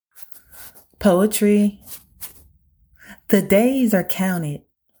Poetry. The days are counted,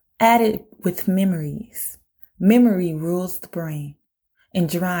 added with memories. Memory rules the brain and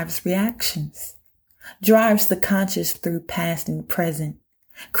drives reactions, drives the conscious through past and present,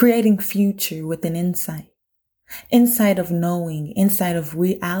 creating future with an insight. Insight of knowing, insight of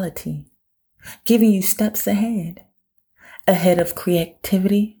reality, giving you steps ahead of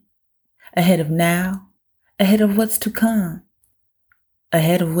creativity, ahead of now, ahead of what's to come,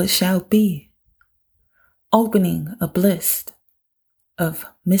 ahead of what shall be, opening a bliss of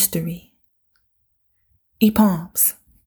mystery. E-palms.